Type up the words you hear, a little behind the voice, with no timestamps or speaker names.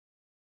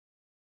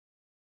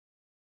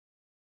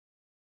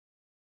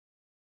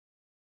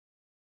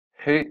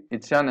Hey,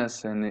 it's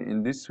Yanis, and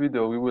in this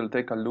video we will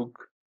take a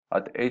look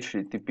at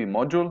HTTP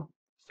module.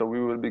 So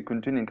we will be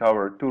continuing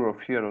our Tour of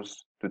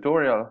Heroes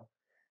tutorial,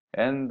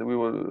 and we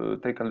will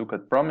take a look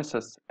at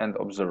promises and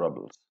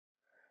observables.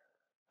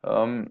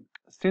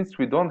 Since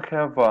we don't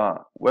have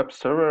a web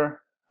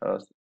server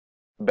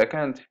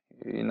backend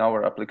in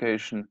our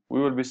application,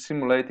 we will be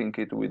simulating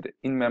it with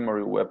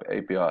in-memory web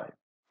API.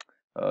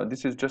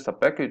 This is just a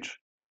package,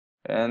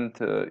 and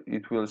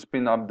it will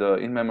spin up the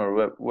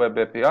in-memory web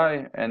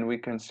API, and we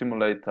can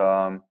simulate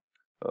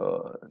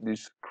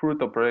these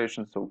CRUD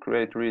operations, so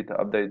create, read,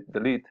 update,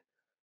 delete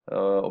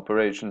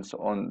operations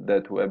on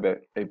that web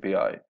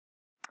API.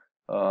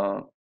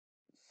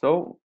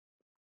 So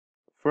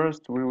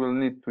first we will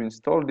need to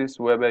install this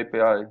web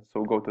API,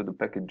 so go to the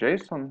package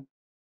JSON,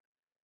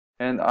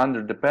 and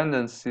under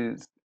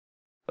dependencies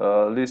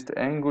list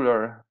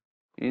Angular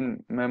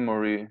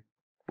in-memory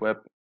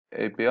web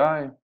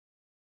API,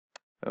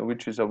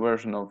 which is a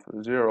version of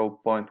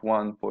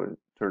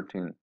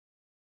 0.1.13,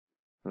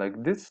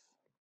 like this.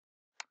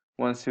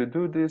 Once you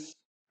do this,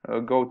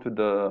 go to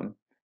the,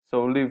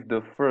 so leave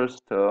the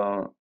first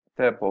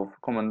tab of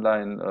command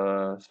line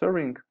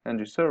serving,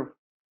 ng-serve,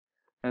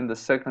 and the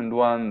second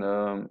one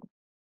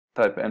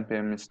type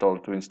npm install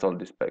to install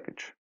this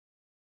package.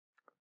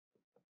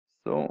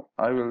 So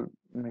I will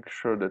make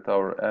sure that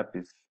our app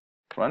is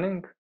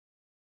running.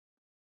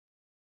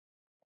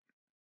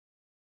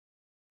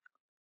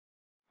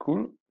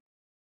 Cool,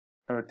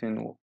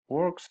 everything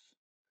works.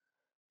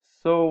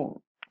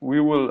 So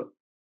we will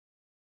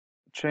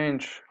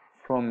change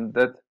from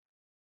that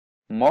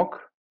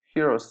mock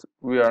heroes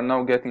we are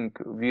now getting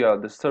via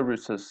the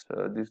services,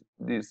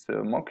 these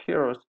mock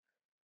heroes.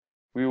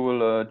 We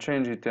will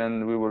change it,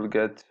 and we will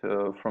get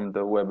from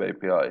the web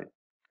API.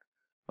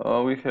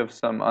 We have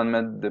some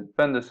unmet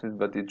dependencies,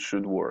 but it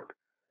should work.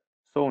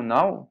 So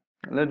now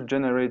let's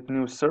generate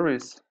new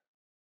service,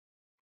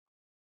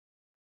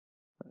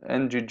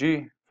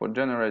 ngg for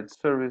generate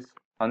service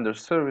under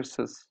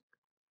services,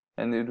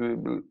 and it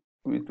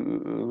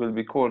will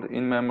be called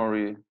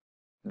in-memory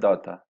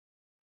data.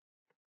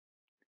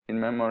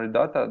 In-memory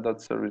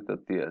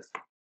data.service.ts.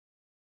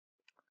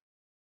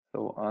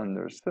 So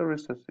under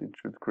services, it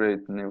should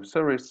create new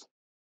service,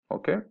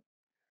 okay,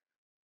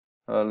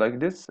 like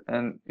this,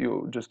 and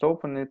you just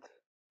open it.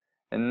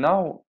 And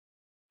now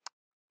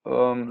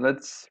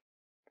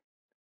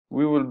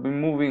we will be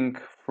moving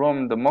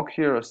from the mock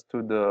heroes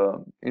to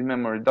the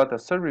in-memory data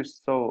service.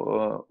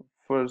 So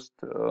first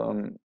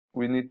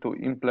we need to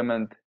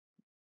implement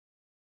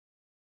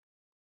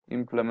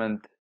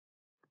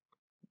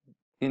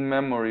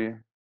in-memory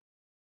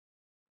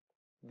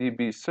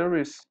DB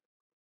service.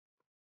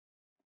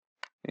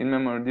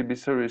 In-memory DB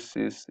service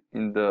is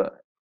in the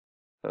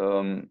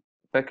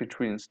package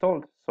we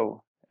installed.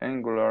 So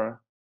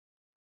Angular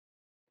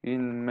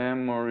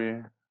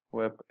in-memory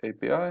web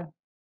API,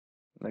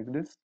 like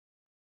this,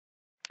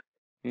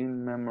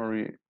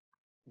 in-memory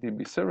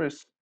DB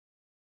service.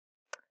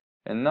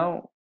 And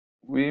now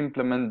we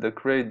implement the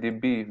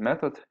createDB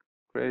method,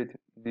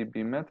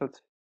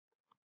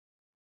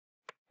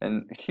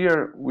 and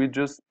here we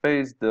just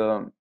paste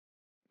the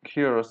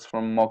heroes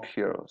from mock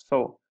heroes.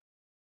 So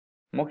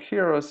mock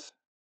heroes,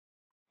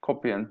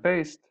 copy and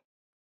paste,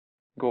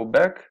 go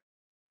back,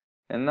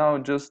 and now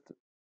just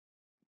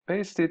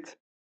paste it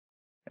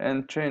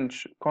and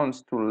change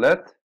const to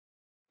let,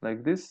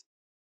 like this,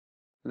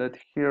 let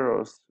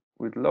heroes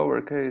with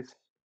lowercase,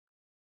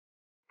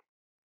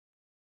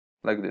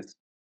 like this.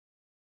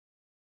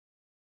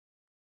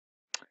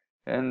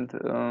 And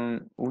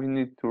we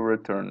need to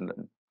return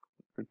them,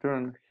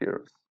 return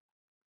heroes,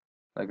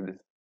 like this.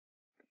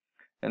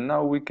 And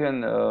now we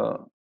can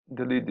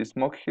delete this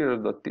mock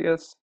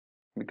heroes.ts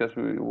because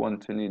we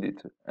won't need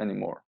it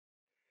anymore,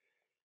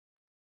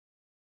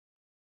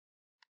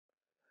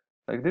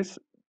 like this.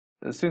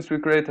 Since we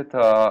created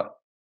a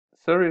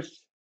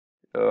service,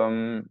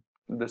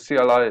 the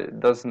CLI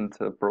doesn't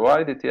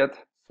provide it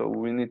yet, so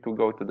we need to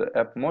go to the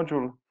app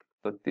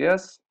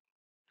module.ts,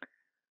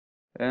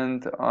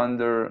 and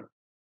under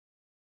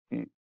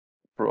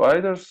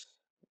providers,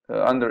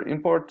 under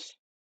imports,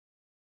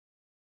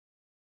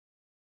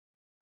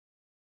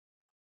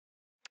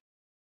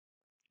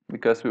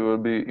 because we will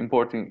be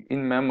importing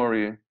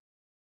in-memory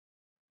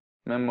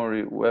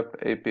web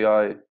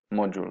API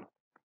module.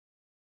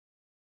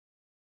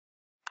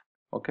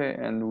 Okay,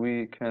 and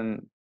we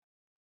can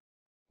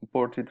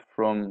import it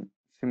from,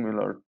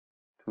 similar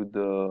to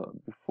the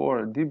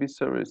before DB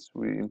service,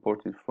 we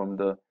import it from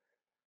the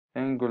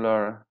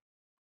Angular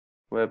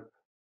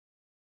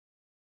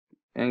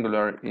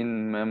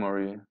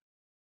in-memory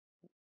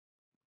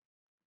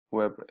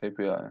web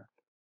API,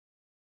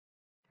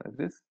 like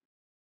this.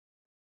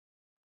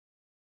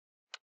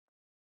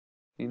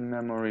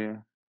 In-memory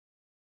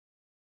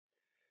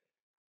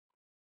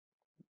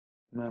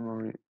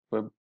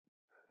web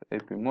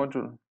API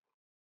module,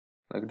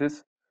 like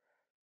this.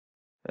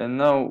 And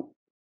now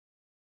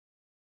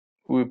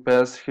we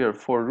pass here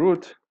for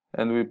root,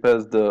 and we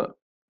pass the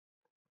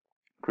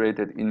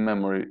created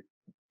in-memory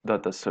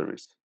data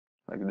service,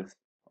 like this.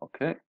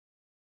 Okay,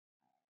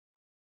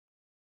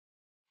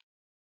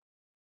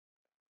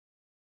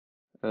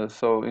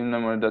 So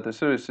in-memory data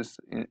services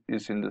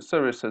is in the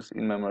services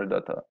in-memory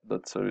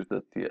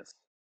data.service.ts.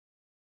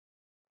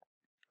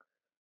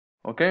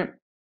 Okay,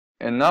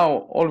 and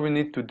now all we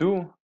need to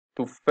do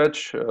to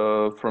fetch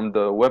from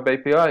the web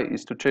API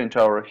is to change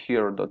our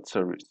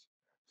hero.service.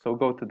 So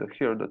go to the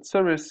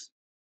hero.service,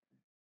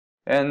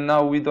 and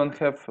now we don't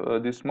have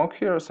these mock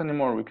heroes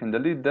anymore. We can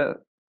delete that,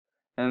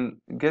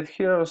 and get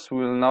heroes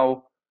will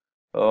now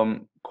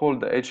call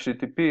the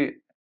HTTP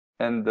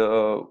and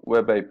the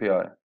web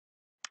API.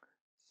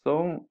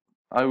 So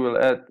I will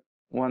add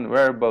one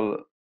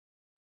variable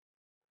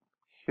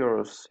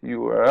heroes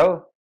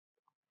URL,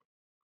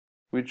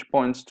 which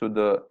points to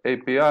the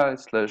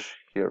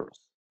API/heroes.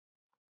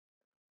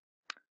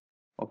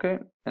 Okay,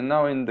 and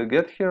now in the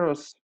get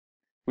heroes,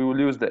 we will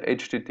use the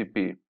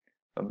HTTP.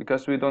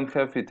 Because we don't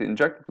have it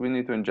injected, we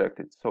need to inject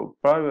it. So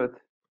private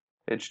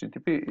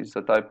HTTP is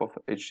a type of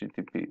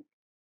HTTP.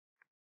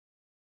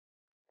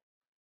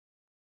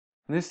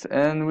 This,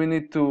 and we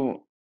need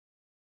to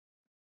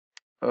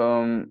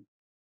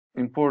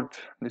import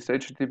this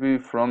HTTP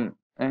from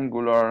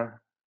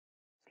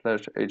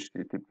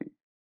angular/HTTP.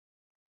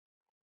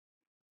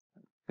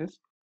 This.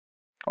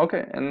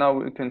 Okay, and now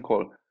we can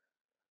call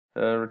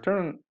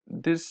return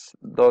this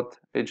dot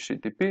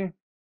HTTP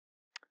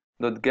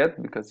dot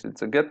get, because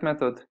it's a get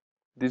method,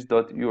 this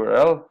dot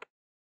URL,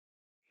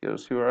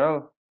 here's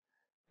URL,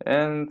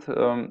 and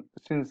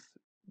since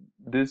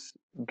this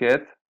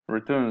get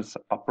returns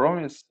a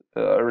promise,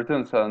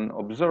 returns an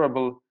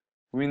observable,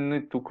 we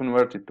need to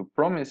convert it to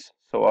promise,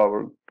 so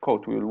our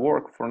code will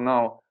work for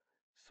now.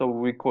 So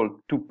we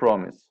call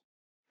toPromise.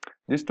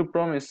 This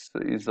toPromise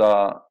is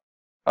a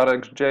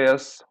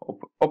RxJS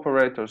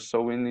operator,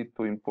 so we need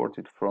to import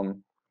it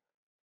from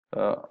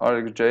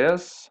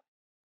RxJS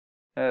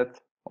add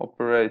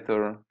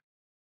operator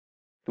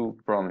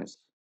toPromise.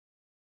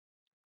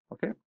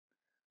 Okay,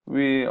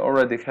 we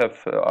already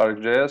have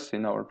RxJS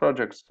in our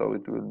project, so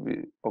it will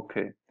be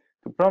okay.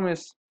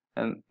 toPromise,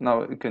 and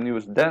now we can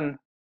use then.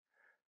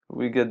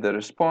 We get the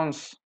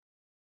response.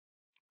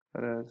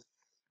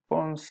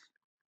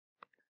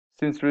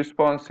 Since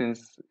response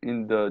is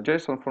in the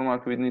JSON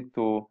format, we need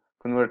to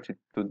convert it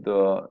to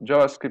the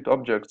JavaScript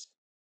objects.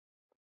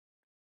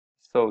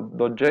 So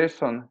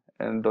 .json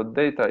and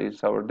 .data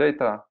is our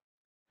data,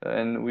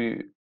 and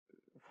we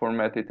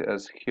format it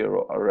as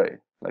hero array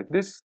like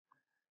this.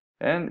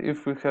 And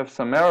if we have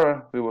some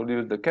error, we will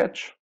use the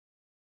catch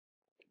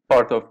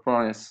part of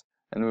promise,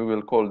 and we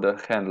will call the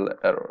handle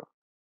error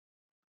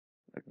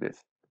like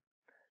this.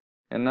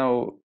 And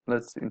now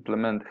let's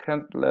implement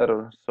handle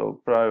error.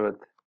 So private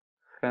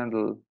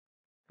handle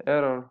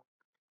error,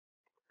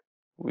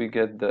 we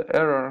get the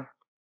error,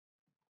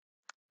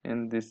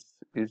 and this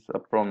is a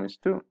promise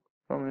too,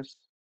 promise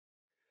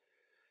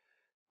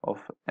of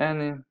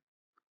any,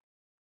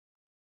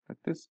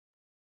 like this.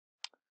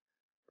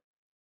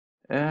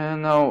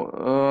 And now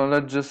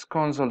let's just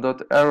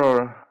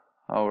console.error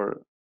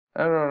our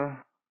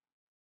error,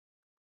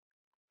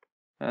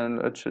 and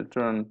let's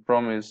return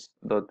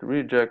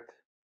promise.reject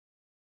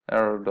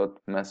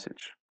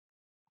error.message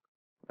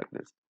like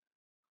this.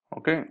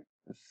 Okay,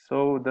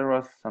 so there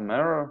was some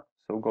error,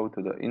 so go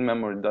to the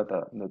in-memory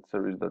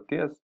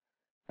data.service.ts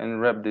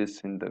and wrap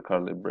this in the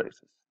curly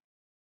braces,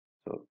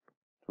 so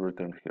to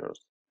return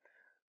heroes.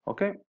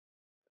 Okay,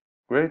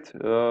 great.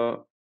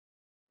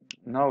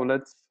 Now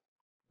let's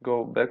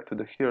go back to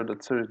the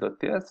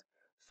hero.service.ts.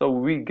 So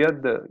we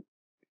get the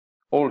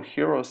all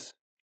heroes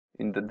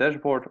in the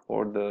dashboard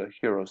or the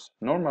heroes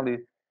normally,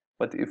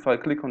 but if I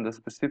click on the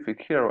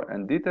specific hero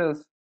and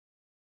details,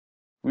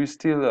 we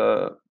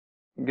still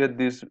get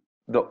this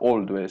the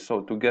old way.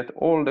 So to get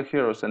all the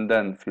heroes and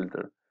then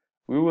filter,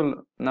 we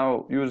will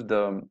now use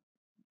the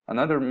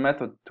another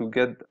method to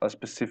get a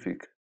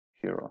specific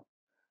hero.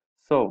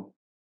 So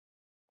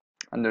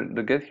under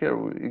the get here,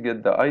 we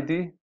get the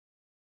ID,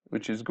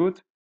 which is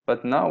good,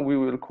 but now we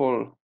will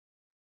call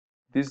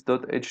this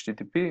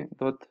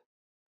 .http.get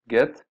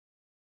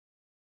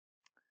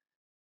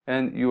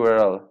and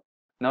URL.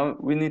 Now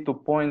we need to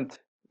point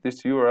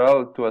this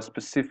URL to a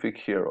specific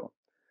hero.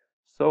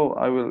 So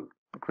I will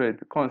create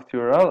const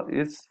URL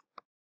is,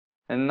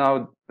 and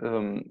now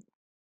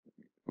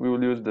we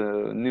will use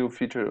the new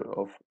feature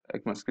of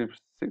ECMAScript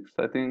 6,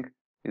 I think,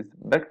 is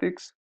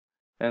backticks,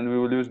 and we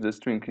will use the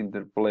string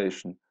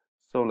interpolation.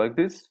 So like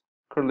this,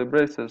 curly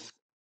braces,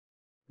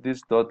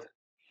 this dot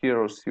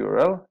heroes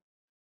URL,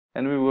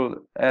 and we will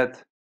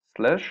add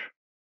slash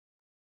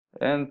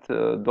and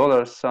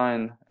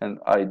 $sign and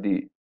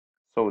ID.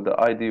 So the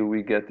ID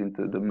we get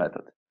into the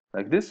method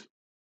like this.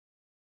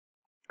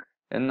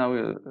 And now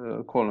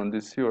we'll call on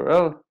this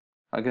URL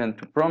again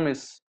to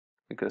promise,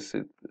 because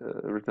it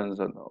returns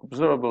an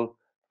observable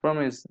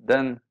promise.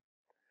 Then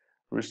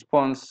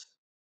response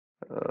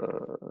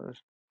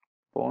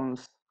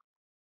response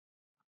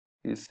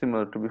is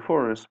similar to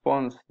before,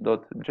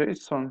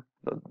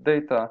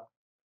 response.json.data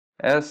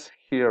as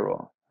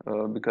hero,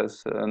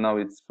 because now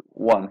it's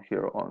one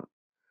hero only.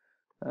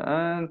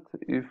 And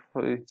if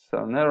it's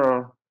an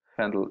error,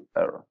 handle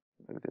error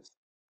like this.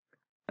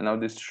 And now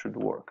this should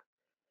work.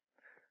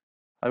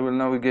 I will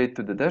navigate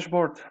to the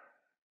dashboard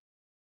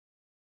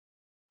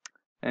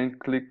and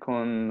click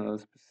on a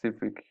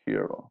specific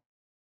hero.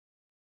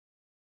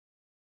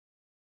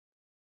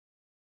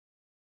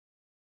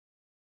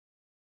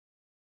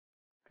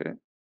 Okay.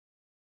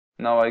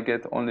 Now I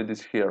get only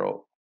this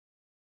hero.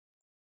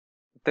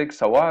 It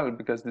takes a while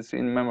because this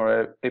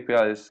in-memory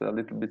API is a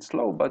little bit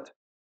slow, but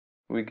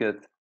we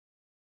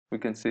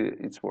can see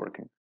it's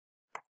working.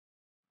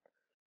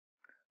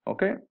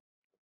 Okay.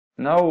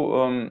 Now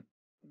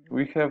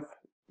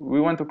we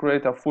want to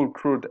create a full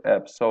CRUD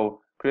app.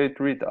 So create,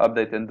 read,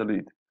 update, and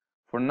delete.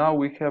 For now,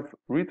 we have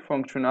read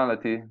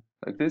functionality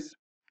like this,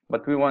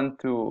 but we want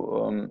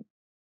to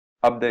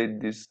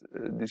update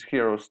these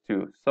heroes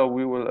too. So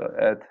we will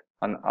add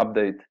an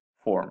update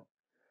form.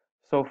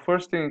 So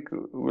first thing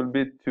will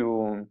be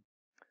to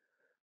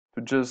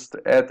just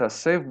add a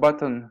save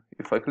button.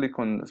 If I click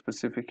on a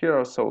specific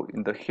hero, so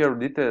in the hero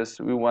details,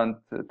 we want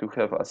to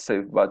have a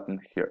save button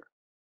here.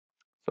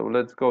 So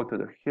let's go to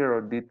the hero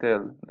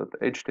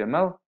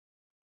detail.html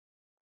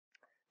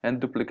and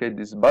duplicate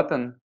this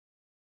button,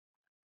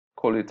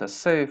 call it a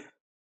save,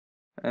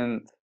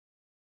 and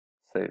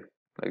save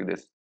like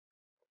this.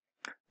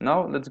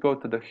 Now let's go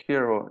to the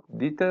hero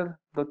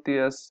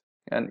detail.ts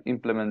and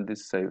implement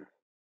this save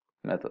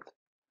method.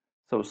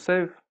 So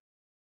save.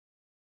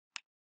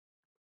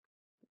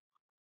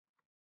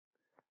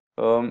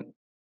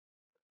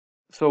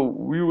 So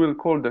we will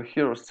call the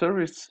hero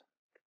service.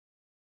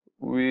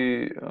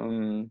 We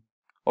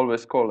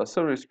always call a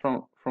service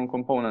from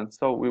component.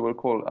 So we will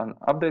call an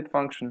update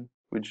function,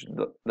 which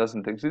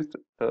doesn't exist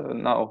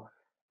now,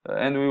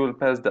 and we will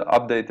pass the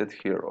updated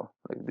hero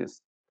like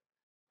this.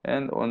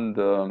 And on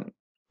the,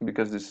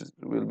 because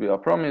will be a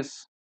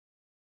promise,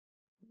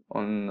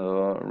 on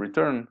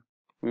return,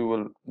 we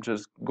will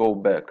just go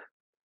back.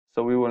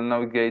 So we will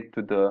navigate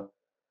to the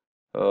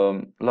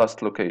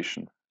last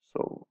location.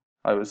 So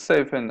I will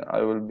save and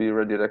I will be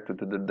redirected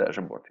to the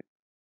dashboard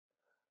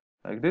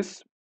like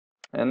this.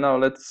 And now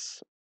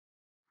let's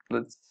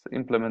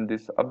implement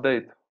this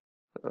update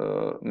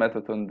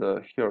method on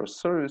the hero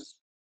service.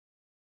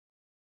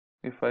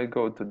 If I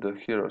go to the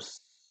hero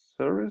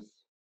service,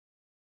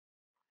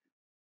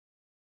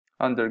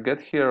 under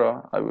get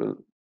hero, I will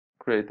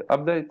create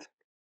update.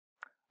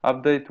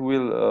 Update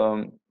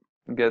will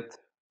get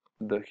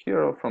the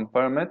hero from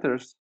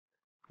parameters,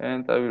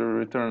 and I will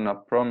return a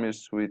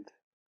promise with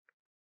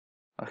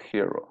a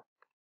hero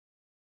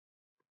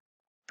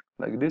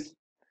like this.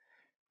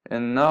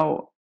 And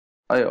now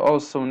I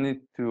also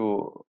need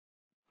to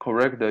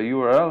correct the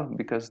URL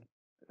because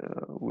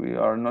we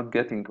are not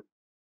getting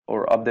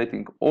or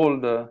updating all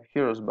the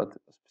heroes, but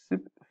a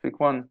specific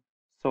one.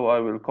 So I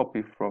will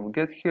copy from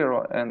get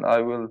hero and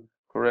I will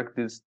correct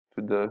this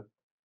to the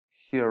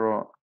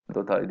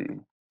hero.id.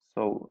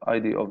 So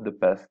ID of the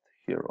past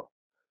hero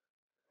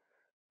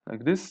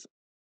like this.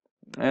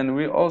 And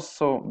we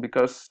also,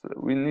 because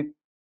we need,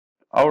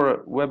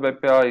 our web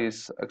API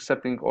is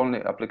accepting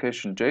only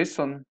application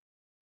JSON,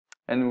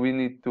 and we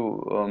need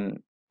to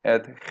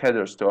add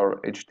headers to our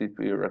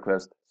HTTP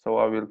request. So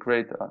I will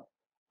create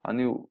a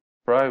new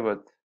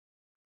private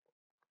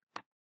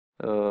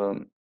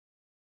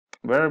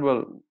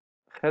variable.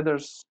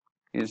 Headers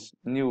is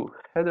new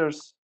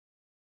headers,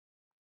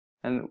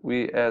 and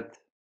we add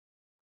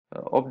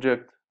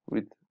object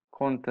with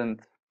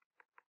content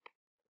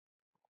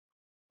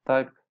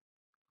type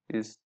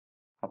is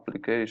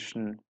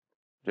application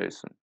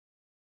JSON.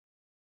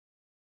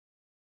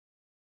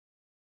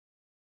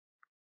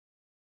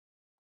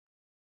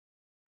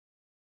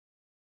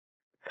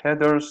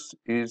 Headers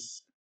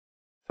is,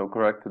 so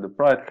correct to the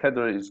private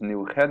header is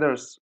new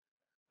headers,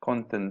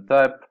 content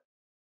type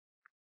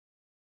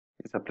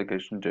is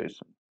application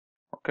JSON.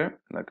 Okay,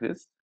 like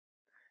this.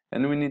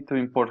 And we need to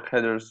import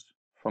headers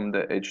from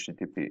the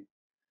HTTP.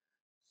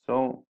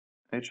 So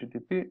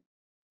HTTP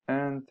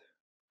and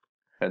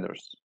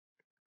headers.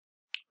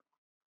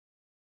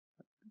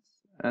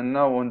 And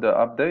now on the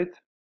update,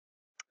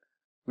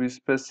 we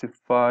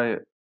specify,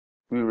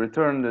 we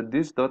return the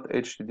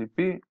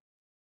this.http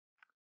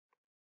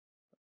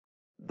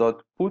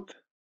 .put,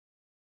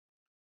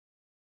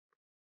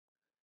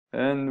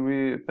 and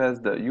we pass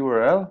the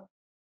URL,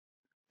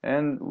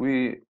 and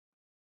we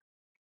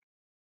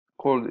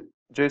call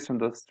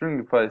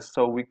JSON.stringify,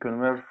 so we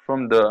convert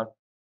from the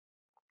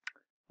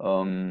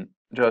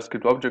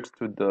JavaScript objects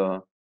to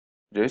the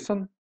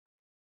JSON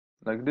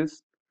like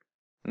this.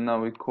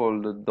 Now we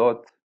call the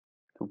dot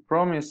to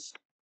promise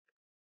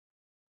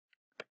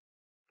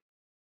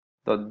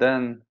dot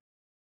then,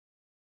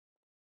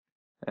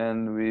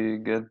 and we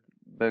get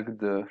back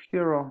the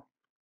hero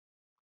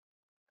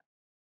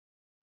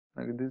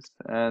like this,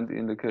 and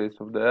in the case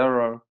of the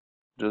error,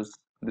 just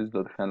this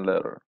dot handle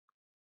error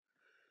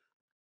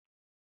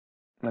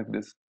like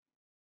this.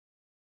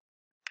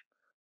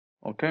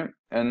 Okay,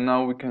 and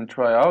now we can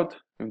try out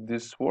if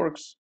this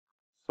works.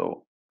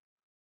 So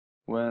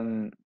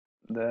when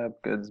the app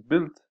gets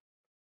built,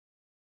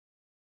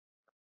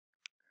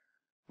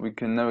 we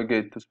can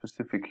navigate to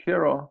specific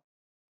hero,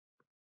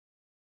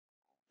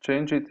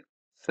 change it,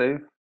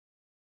 save,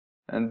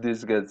 and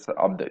this gets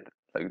updated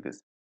like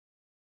this.